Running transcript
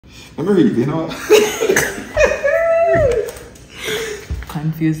I'm ready, you know.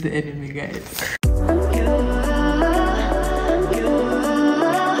 Confuse the enemy, guys.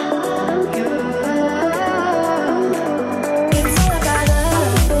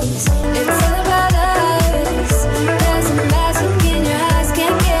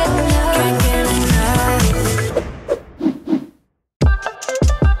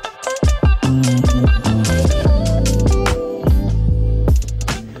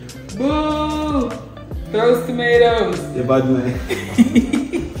 Those tomatoes. You're bad man.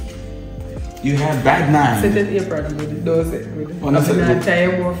 You have bad mind. Set it apron with those. I'm not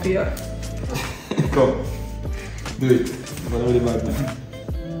tired of you. Come. Do it. Whatever the bad man.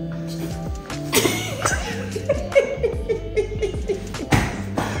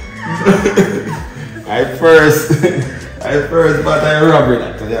 I first, but I rob it.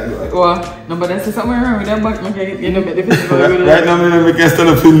 What? No, but that's something wrong with that back. You know, the festival. Right now, we can stand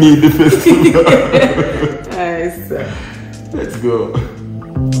up to need the festival. Nice. Let's go.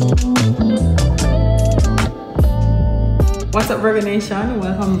 What's up, Virgo Nation?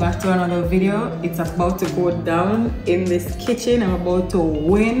 Welcome back to another video. It's about to go down in this kitchen. I'm about to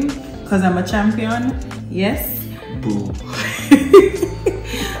win because I'm a champion. Yes. Boo.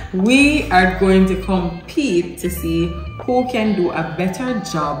 We are going to compete to see who can do a better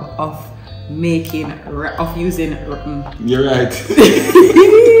job of using You're right.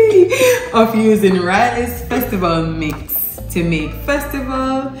 of using Riley's festival mix to make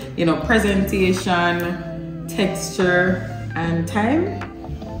festival, you know, presentation, texture, and time.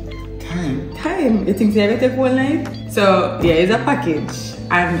 You think they take one night? So yeah, it's a package,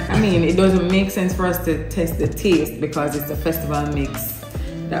 and I mean it doesn't make sense for us to test the taste because it's a festival mix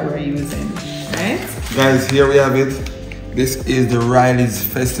that we're using, right? Guys, here we have it. This is the Riley's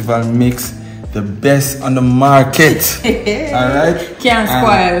Festival Mix, the best on the market. Alright? Can't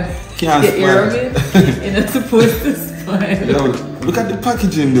spoil. Can't spoil. You're not supposed to spoil. Yo, look at the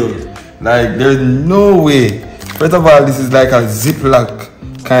packaging though. Like, there's no way. First of all, this is like a Ziploc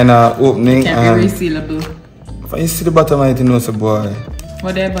kind of opening. Can't be resealable. If you see the bottom, I know so boy.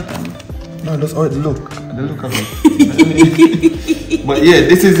 What the bottom? No, that's how it look. The look of it. But yeah,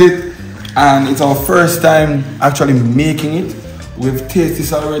 this is it. And it's our first time actually making it. We've tasted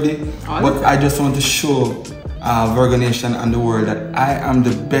this already. But I just want to show Virgo Nation and the world that I am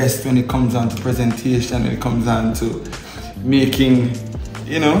the best when it comes down to presentation, when it comes down to making,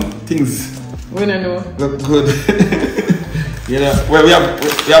 you know, things we don't know. Look good. You know, well, we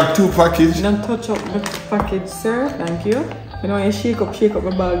have two packages. Don't touch up the package, sir. Thank you. You know, you shake up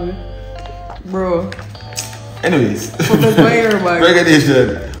my bag. Bro. Anyways, Virgo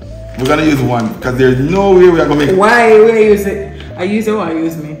Nation, we're gonna use one because there's no way we are gonna make it. Why will I use it? I use it or I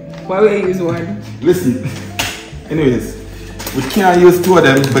use me? Why will I use one? Listen, anyways, we can't use two of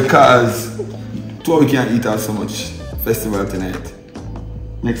them because two of we can't eat out so much festival tonight.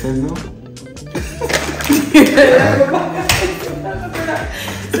 Make sense now?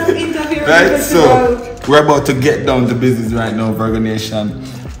 Right, so we're about to get down to business right now, Virgo Nation.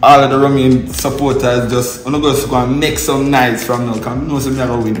 All of the Roman supporters just, I'm going to go and make some nice from now, because I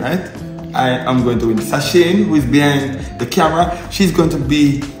know I'm going to win, right? I am going to win. Sashane, who is behind the camera, she's going to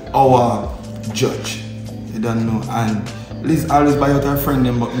be our judge. You don't know. And Liz always buy out her friend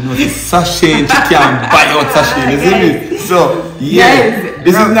name, but you know, it's Sashane, she can't buy out Sashane, isn't it? So, yeah,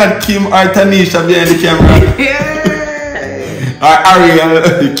 this is not Kim or Tanisha behind the camera. Or Ariel,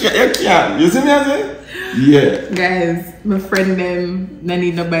 you can't. You see me, I say? Yeah. Guys, my friend them, they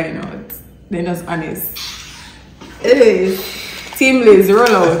need no buying out. They're just honest. Hey, Team Liz, roll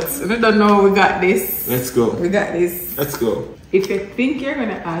out. I don't know, we got this. Let's go. We got this. Let's go. If you think you're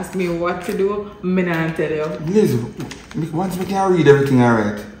gonna ask me what to do, I'm gonna tell you. Liz, once we can read everything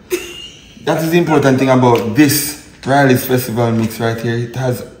alright. That is the important thing about this Riley's Festival Mix right here. It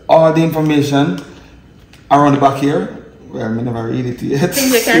has all the information around the back here. Well, I never read it yet. I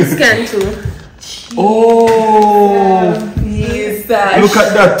think you can scan too. Oh! Yes, look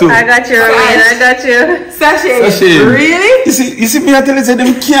at that too. I got you, Rowan. I got you. Sachet. Really? You see me, I tell you, say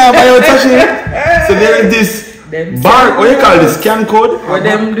them can't buy out sachet. So there is this bar, what you call this, scan code? What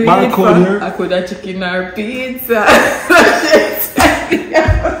them do bar code here. I could have chicken or pizza.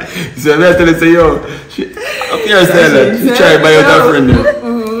 So I tell you, say, yo, she, up here say that, she try to buy out her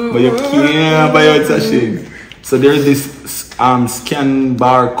friend, but you can't buy out sachet. So there is this scan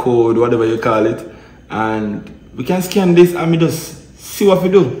barcode, whatever you call it, and we can scan this and we just see what we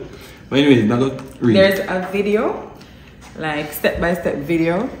do. But anyway, now go read. There's a video, like step-by-step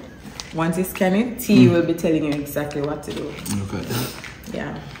video. Once you scan it, T will be telling you exactly what to do. Look at that.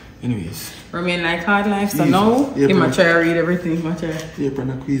 Yeah. Anyways. Remain like hard life, so now he might try to read everything. Yeah,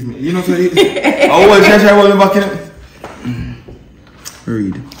 but quiz me. You know what I mean? I always try to back in it.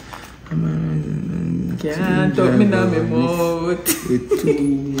 Read. Can't talk me down my mouth.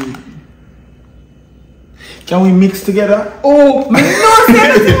 Can we mix together? Oh, no,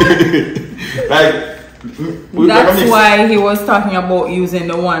 like, that's why he was talking about using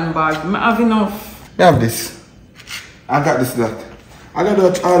the one bag. I have enough. I have this. I got this, that. I got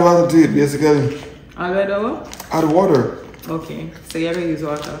to add water to it, basically. Add water. Okay, so you're going to use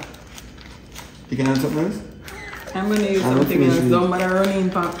water. You can add something else? I'm going to use something else. Don't bother running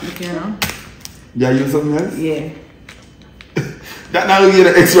back, you know? Yeah, use something else? Yeah. That now will give you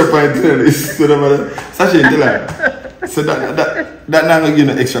an extra point to this. So that now will give you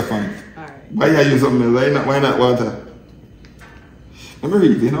an extra point. Alright. Why you use something else? Why not water? Let me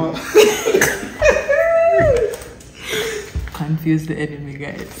read, you know? Confuse the enemy,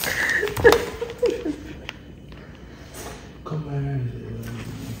 guys. Come on.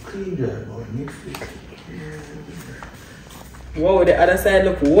 Clean that, boy. Mix it. Whoa, the other side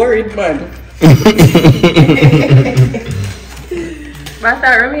look worried, man. But I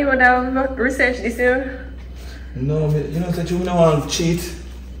thought Remy would have researched this here. No, you know that you don't want to cheat.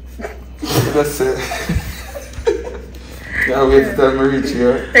 That's it. Yeah, wait till time I reach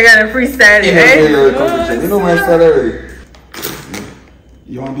here. They got a freestyle, right? You know my style already.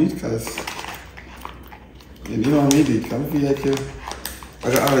 You want to beat? Because you don't want me to beat. I'm feel like you. I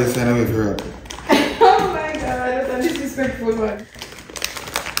got all this kind of way for rap. Oh my god, that's a disrespectful one.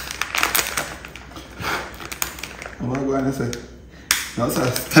 I'm going to go and say, no, sir,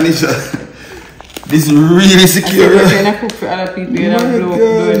 Tanisha, this is really secure. You're going to cook for other people, you're going to blow up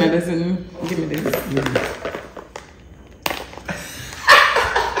doing it, doesn't give me this.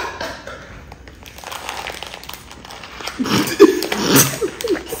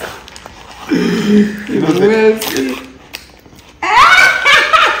 You know well, see.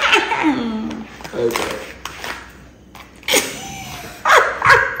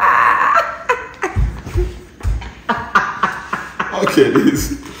 Okay, this.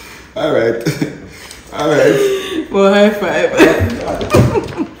 Alright. Alright. Well, high five.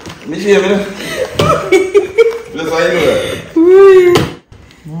 Me share me. That's why you know that.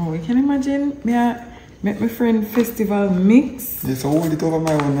 Oh, you can imagine me make my friend festival mix. Yeah, so hold it over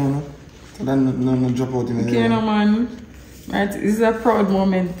my one now. So then no drop out in the Okay, no man. Right, this is a proud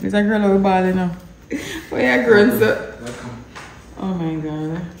moment. There's a girl over balling now. Where you grown, so? Oh my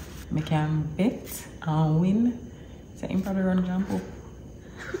god. I can bet and win. So I'm probably run jump up.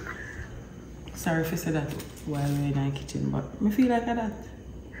 Sorry if I said that while we're in the kitchen, but I feel like that.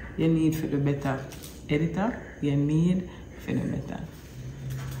 You need for the better editor. You need for the better.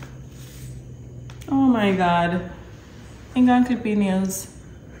 Oh my god. I'm gonna clip your nails.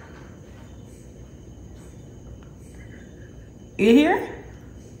 You hear?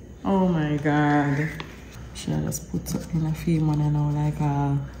 Oh my god. Should I just put something in a few money now like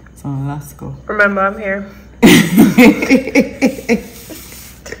some Lasco? Remember, I'm here.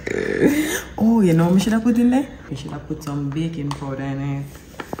 Oh, you know what I should have put in there? You should have put some baking powder in it.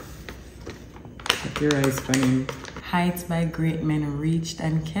 Get your rice funny. Heights by great men reached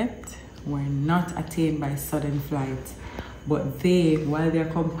and kept were not attained by sudden flight, but they, while their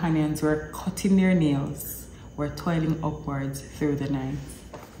companions were cutting their nails, were toiling upwards through the night.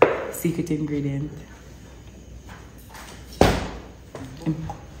 Secret ingredient.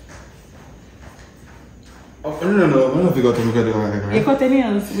 Oh, no, I don't think I got to right? You cut the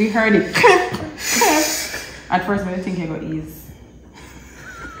nails, we heard it. At first, I didn't think I got ease.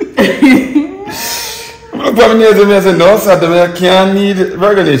 I'm probably near to me and say, no, sir, I can't need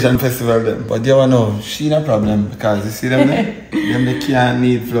Virgos festival then. But you know, she no problem because you see them there? Them they can't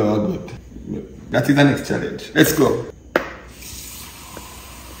need flour good. That is the next challenge. Let's go.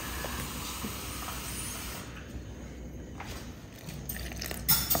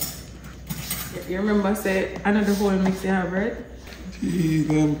 You remember say another whole mix you have, right? Please,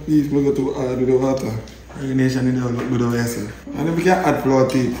 please, we go to add the water. Virgos in the good over here. And then we can add flour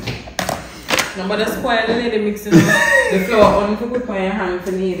to it. No, but the spoil the lady mix the flour only to put on your hand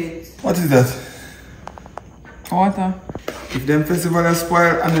to knead it. What is that? Water. If them festival are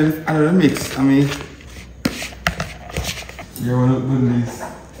spoiled and then another mix, I mean, you want to do this?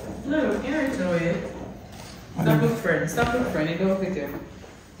 No, you don't know yet. Stop with friend, you don't fit him.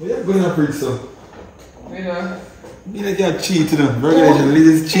 Well, you're going to preach so. You know? You know, you're cheating. Virgos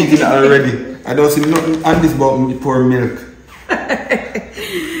is cheating already. I don't see nothing on this about me pour milk.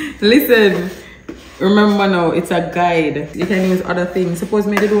 Listen, remember now, it's a guide. You can use other things. Suppose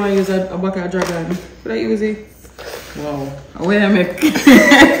maybe they don't want to use a bucket of dragon. Could I use it? Wow. Where I make? I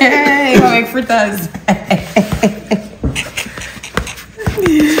make fritters.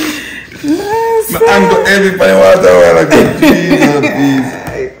 I'm going everybody water while I get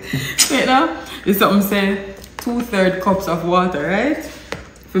please. You know, it's something say 2/3 cups of water, right?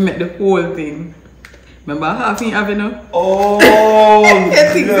 If we make the whole thing. Remember half in avenue? Oh, and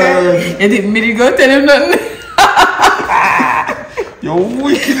it made you go tell him nothing. You're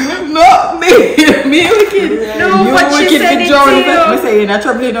wicked, No, me wicked. No, you but she wicked said with it John. to you. I say you're not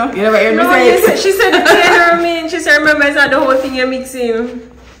trouble, you know. You never hear me No, say it. she said it to me. She said, remember, it's not the whole thing you're mixing.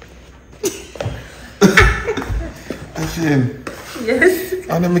 Shame. Yes.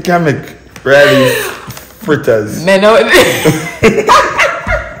 I'm the mechanic. Ready? Fritters. Men out there.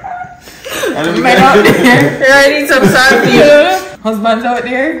 Men out there. I need some sardines. Husbands out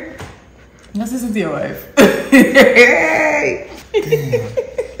there. Just listen to your wife.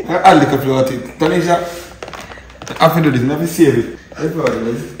 I'll lick up your teeth. Tanisha, I have to do this. I have to save it.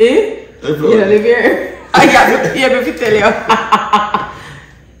 Eh? You don't live here? I got to hear me tell you.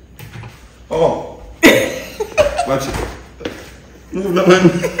 Oh. Watch it. Move that one.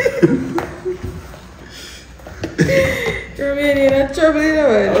 You're not trouble, you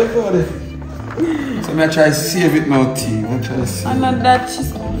know. So I'm try to save it now, T. I'm trying to save it. I'm not that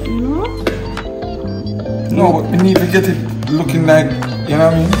she's. No, we need to get it looking like, you know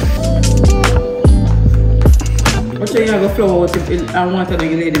what I mean? What's your younger flour with it? I want to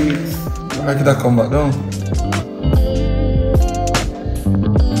lay the mix. I could come back down.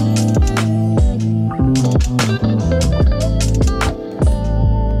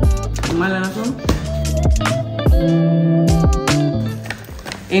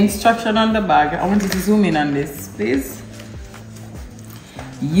 Instruction on the bag. I want you to zoom in on this, please.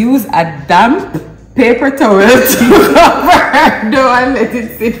 Use a damp paper towel to cover dough and let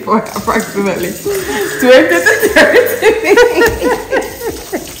it sit for approximately 20 to 30 minutes.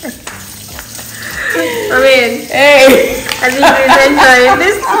 I mean, Hey! I think he's enjoying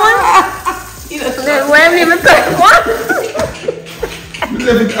this one. Then why am I even talking one?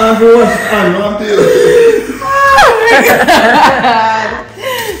 Let it afterwards and not you.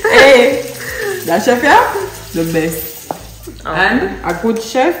 Hey! That chef, yeah? The best. Oh. And a good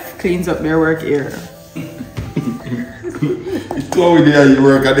chef cleans up their work area. You told me there you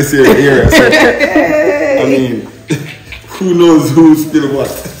work at the same area. So, I mean, who knows who still what?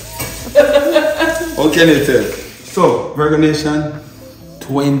 What can you tell? So, Virgo Nation,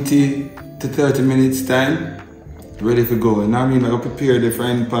 20 to 30 minutes time, ready to go. You know what I mean? I prepare the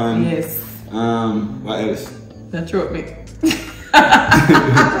frying pan. Yes. What else? That throat me.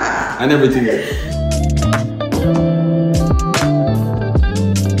 And everything else.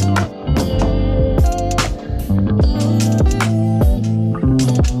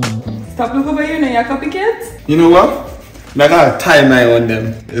 Stop looking over you now, you're copycat. You know what? I got a tie my on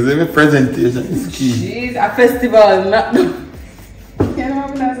them. Is it my presentation? It's key. Jeez, a festival, not the.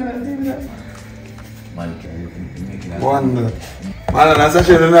 Wonder. Man, that's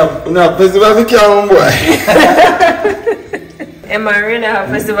actually not festival for Cameron boy. Emma and Rena have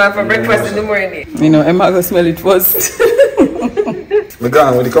festival for breakfast in the morning. You know, Emma go smell it first. We're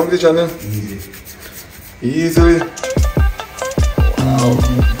gone with the competition then. Easily. Wow.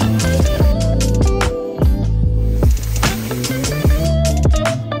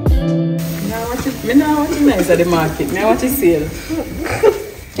 Me now watch it nice at the market. Me watch it sale.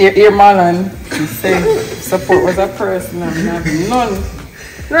 Here Marlon, he say support was a person and have none.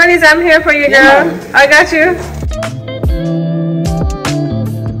 Ronnie's, I'm here for you, girl. Yeah. I got you.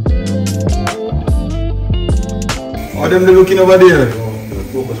 Oh, them they looking over there.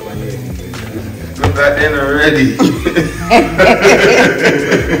 Look at them already.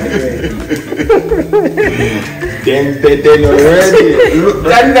 Then already. Look,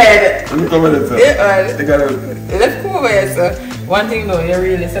 Done bad. look over there, sir. Yeah, Take a look. let's come over here, sir. One thing though, you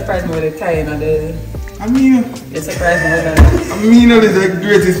really surprised me with the tie and the. I mean, You surprised me with that. it's the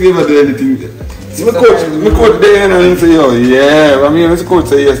greatest favor to anything. My coach there and he say, oh yeah. I mean, his coach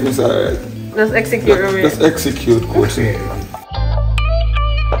say yes, Mr. Alright. Just execute, Romy. Just execute, coach.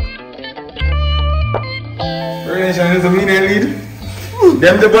 Relation is a mean lead.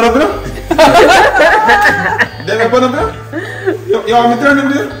 Them the bun up now? Them the bun up now? You want me to turn them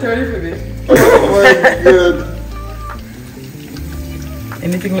there? Turn it for me. Oh my god.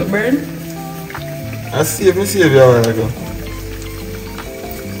 Anything look burn? I save you a while ago.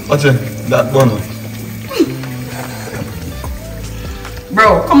 Watch it, that bun.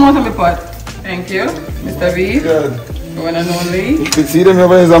 Bro, come on to my pot. Thank you, Mr. V. God. The one and only. You can see them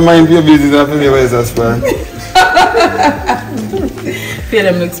here is a mind your business and for me is a spam. Feel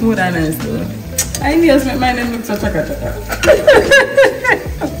them look smooth and nice though. I just make my name look so chaka.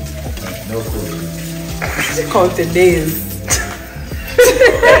 No food. Counted days.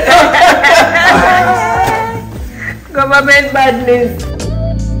 Government badness.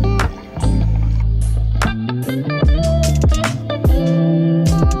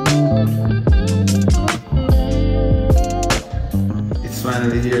 It's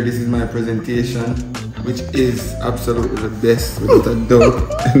finally here. This is my presentation, which is absolutely the best without a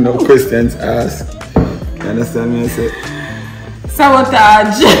doubt. No questions asked. You understand me? I say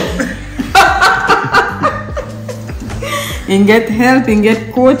Sabotage. You get help, you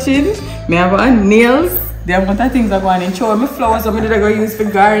get coaching. Me have on nails. The amount of things are going in. Show me flowers. What did I go use for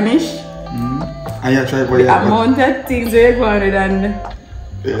garnish? and you try the amount of things we're going with and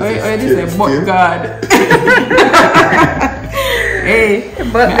this but God. Hey,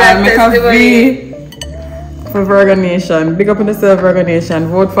 but I make a V for Virgo Nation. Big up on yourself, Virgo Nation.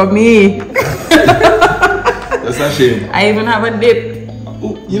 Vote for me. That's a shame. I even have a dip.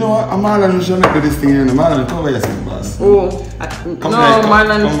 You know what? I'm all on the show to do this thing here. I'm all on the cover yourself, boss. Oh,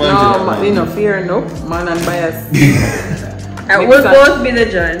 you know, fear no. Man and bias. I will both be the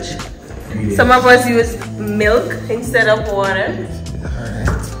judge. Some of us use milk instead of water. Alright.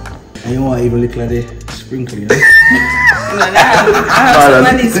 And you want to even look like the sprinkle, you know? I have so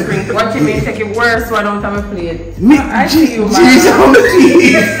many sprinkles. What you mean? Take it worse so I don't have a plate. I see you, man.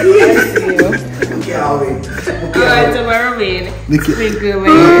 Alright, so my romaine. Sprinkle,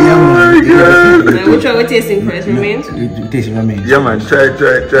 man. Which one we tasting first? Romaine? Tasting romaine. Yeah, man.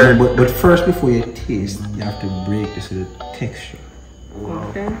 Try. But first, before you taste, you have to break to see the texture.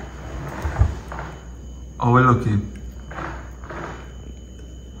 Okay. Oh, we're looking.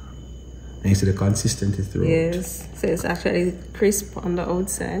 And you see the consistency throughout. Yes. So it's actually crisp on the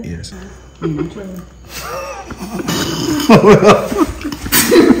outside. Yes. I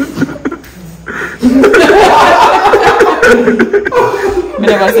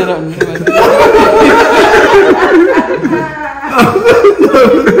never said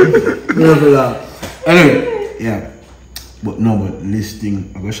that. Anyway, yeah. But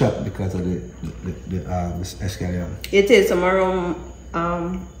listing I got shot because of the escalator. It is some around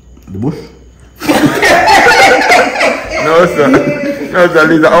The bush? No, sir,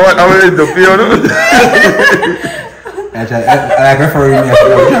 Lisa. I want it to feel. I refer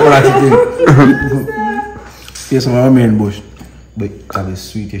to here's some romaine bush, but it's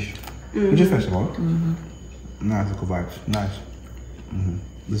sweetish. Which is first of all. Nice, the vibes. Nice.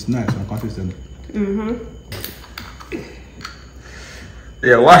 It's nice and consistent.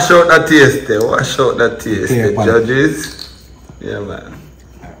 Yeah, wash out that taste there. Wash out that taste. Yeah, the judges. Yeah, man.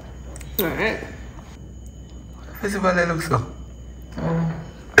 Alright. Festival they look so.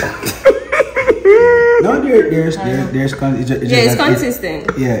 No, it's consistent.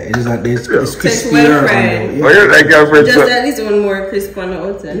 It's just like it's It's crispier. well fried. Oh, you like your bread? Just that this one more crisp on the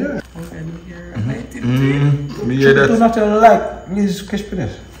outside. Yeah. Me hear Do that. not like this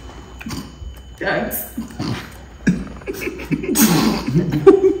crispiness. Thanks.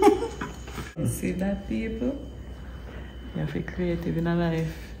 See that, people? You have to be creative in a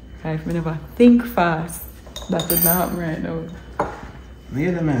life. If we never think fast, that would not happen right now. Me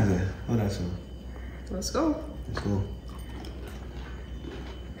hear the man say, oh that's so. Let's go. Let's go.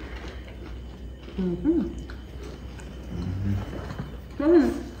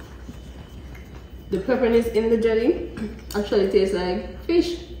 The pepperoni in the jelly actually tastes like fish.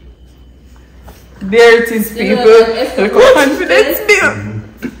 There it is, people. Look how confidence feel.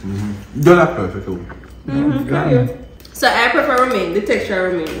 Don't have perfect too. So I prefer romaine, the texture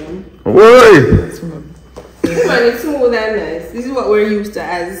of romaine. Why? It's smooth and nice. This is what we're used to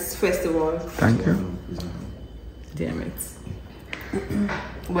as festival. Thank you. Damn it.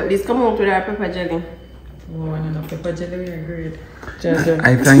 But this come out with our pepper jelly. Oh, and enough pepper jelly, we agreed.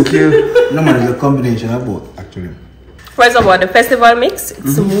 I thank you. No man, it's a combination of both actually. First of all, the festival mix,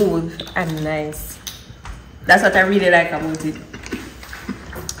 it's smooth and nice. That's what I really like about it.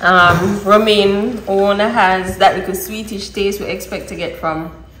 Romaine owner has that little sweetish taste we expect to get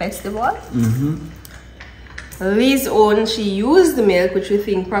from festival. Liz own, she used the milk, which we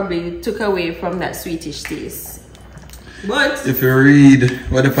think probably took away from that sweetish taste. But If you read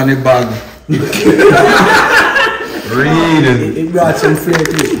what if on the bag, read. It brought some flavor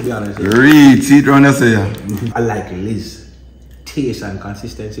to it, to be honest. Read. See it around yourself. I like Liz taste and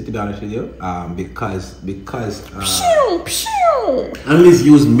consistency, to be honest with you, because and Liz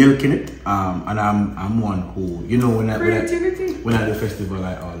use milk in it, and I'm one who, you know, when I do festival,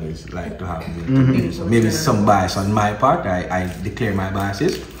 I always like to have milk. So maybe some bias on my part. I declare my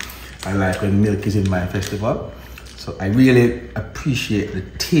biases. I like when milk is in my festival, so I really appreciate the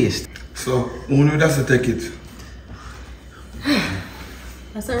taste. So, who knew that's to take it?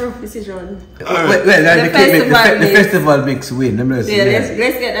 That's a rough decision. Well, the festival mix win. Let's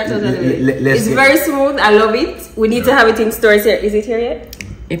get that out of the way. It's very smooth. I love it. We need to have it in stores here. Is it here yet?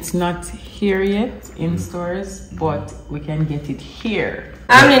 It's not here yet in stores, but we can get it here.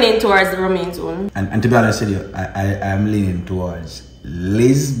 I'm leaning towards the romaine zone. And to be honest with you, I'm leaning towards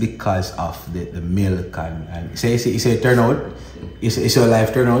Liz because of the milk and say turnout. It's your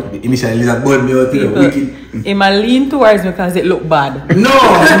life turnout. Initially, Liz had bought me out here. It might lean towards me because it look bad. No.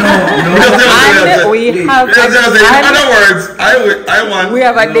 And we have in other words, I want. We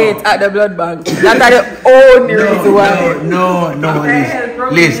have a date at the blood bank. That's the only reason why. No,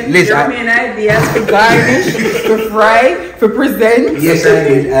 Liz. Your main ideas for garnish, for fry, for present. Yes,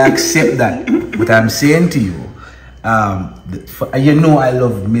 I accept that. But I'm saying to you, you know I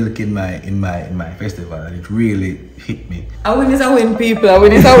love milk in my festival, and it really hit me. I win is a win, people. I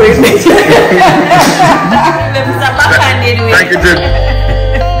win is a win. Thank you, Judge.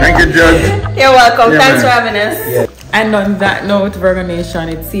 Thank you, Judge. You're welcome. Thanks for having us. Yeah. And on that note, Virgo Nation,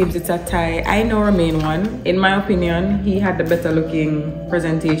 it seems it's a tie. I know Romaine won. In my opinion, he had the better looking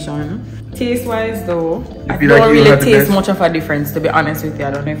presentation. Taste wise though, I don't really taste much of a difference, to be honest with you.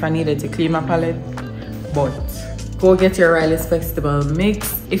 I don't know if I needed to clean my palate, but go get your Riley's Festival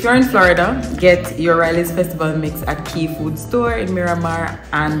Mix. If you're in Florida, get your Riley's Festival Mix at Keyfoods store in Miramar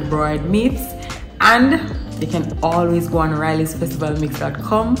and Broward Meats. And you can always go on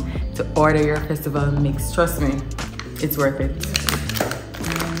rileysfestivalmix.com to order your festival mix. Trust me, it's worth it.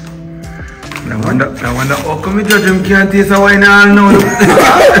 I wonder how come you judge him can't taste a wine all now?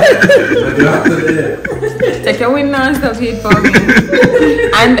 Take your win now and stop heat for me.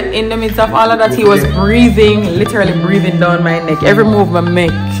 And in the midst of all of that, he was breathing, literally breathing down my neck. Every move I make.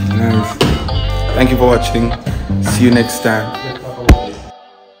 Nice. Thank you for watching. See you next time.